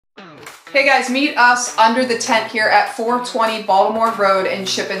Hey guys, meet us under the tent here at 420 Baltimore Road in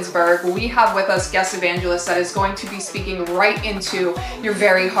Shippensburg. We have with us guest evangelist that is going to be speaking right into your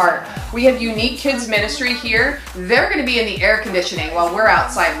very heart. We have unique kids ministry here. They're going to be in the air conditioning while we're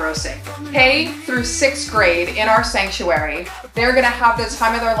outside roasting. K through 6th grade in our sanctuary. They're going to have the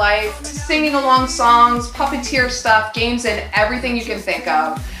time of their life, singing along songs, puppeteer stuff, games, and everything you can think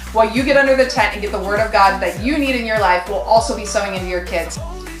of. While you get under the tent and get the word of God that you need in your life, we'll also be sowing into your kids.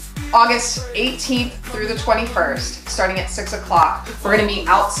 August 18th through the 21st, starting at 6 o'clock. We're going to meet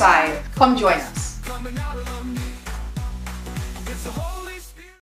outside. Come join us.